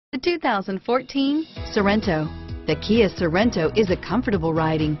The 2014 Sorento. The Kia Sorento is a comfortable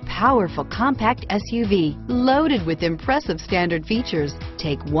riding, powerful compact SUV loaded with impressive standard features.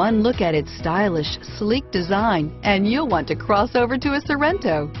 Take one look at its stylish, sleek design and you'll want to cross over to a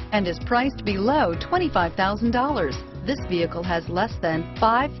Sorento, and is priced below $25,000. This vehicle has less than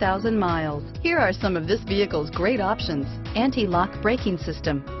 5,000 miles. Here are some of this vehicle's great options: anti-lock braking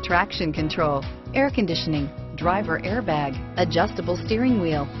system, traction control, air conditioning, driver airbag, adjustable steering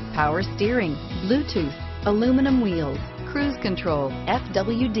wheel, power steering, Bluetooth, aluminum wheels, cruise control,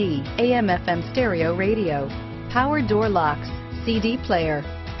 FWD, AM/FM stereo radio, power door locks, CD player,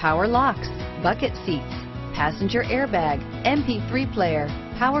 power locks, bucket seats, passenger airbag, MP3 player,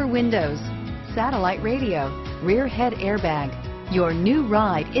 power windows, satellite radio, rear head airbag. Your new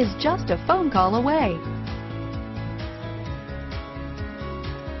ride is just a phone call away.